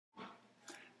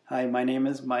Hi, my name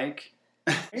is Mike,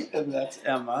 and that's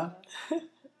Emma.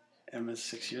 Emma's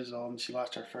 6 years old, and she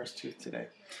lost her first tooth today.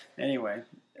 Anyway,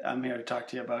 I'm here to talk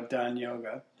to you about Dahn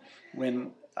Yoga.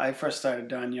 When I first started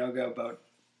Dahn Yoga about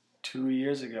 2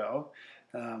 years ago,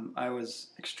 I was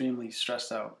extremely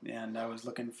stressed out, and I was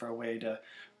looking for a way to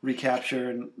recapture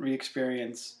and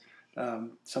re-experience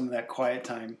some of that quiet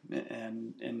time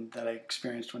and that I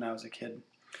experienced when I was a kid.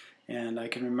 And I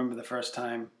can remember the first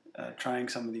time trying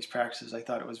some of these practices. I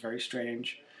thought it was very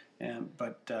strange,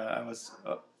 but I was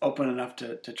open enough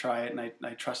to try it, and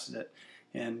I trusted it.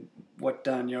 And what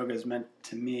Dahn Yoga has meant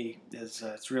to me is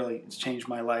it's changed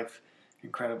my life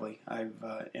incredibly.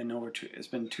 It's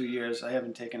been 2 years. I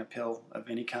haven't taken a pill of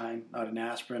any kind, not an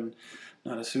aspirin,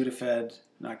 not a Sudafed,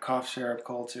 not cough syrup,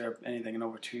 cold syrup, anything in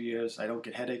over 2 years. I don't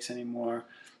get headaches anymore.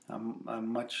 I'm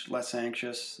much less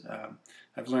anxious.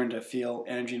 I've learned to feel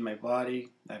energy in my body.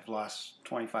 I've lost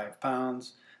 25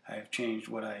 pounds. I've changed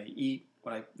what I eat,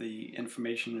 the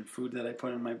information and food that I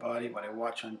put in my body, what I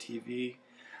watch on TV,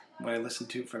 what I listen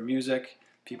to for music,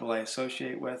 people I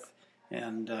associate with,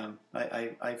 and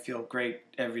I feel great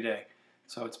every day.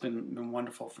 So it's been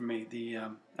wonderful for me.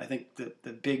 I think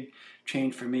the big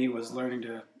change for me was learning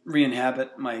to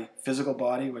re-inhabit my physical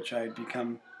body, which I had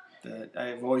become.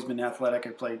 I've always been athletic.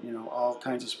 I played, all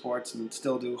kinds of sports and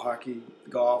still do hockey,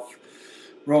 golf,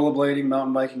 rollerblading,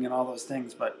 mountain biking, and all those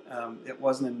things. But it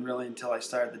wasn't really until I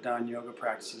started the Dahn Yoga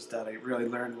practices that I really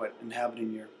learned what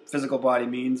inhabiting your physical body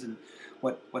means and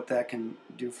what that can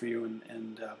do for you.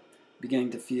 And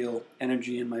beginning to feel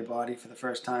energy in my body for the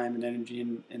first time, and energy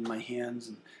in my hands,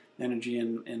 and energy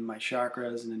in my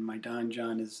chakras and in my Dahn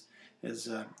is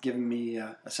giving me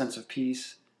a sense of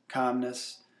peace,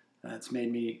 calmness. It's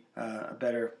made me a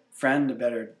better friend, a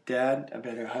better dad, a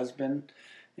better husband,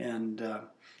 and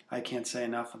I can't say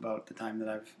enough about the time that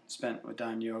I've spent with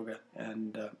Dahn Yoga.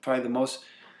 And probably the most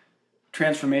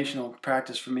transformational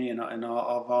practice for me, and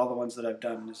of all the ones that I've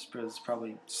done, is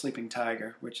probably Sleeping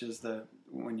Tiger, which is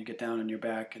when you get down on your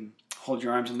back and hold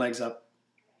your arms and legs up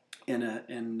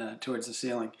towards the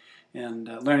ceiling, and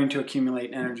learning to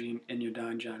accumulate energy in your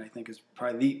Dahn, I think, is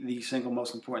probably the single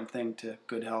most important thing to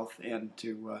good health and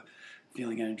to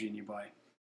feeling energy in your body.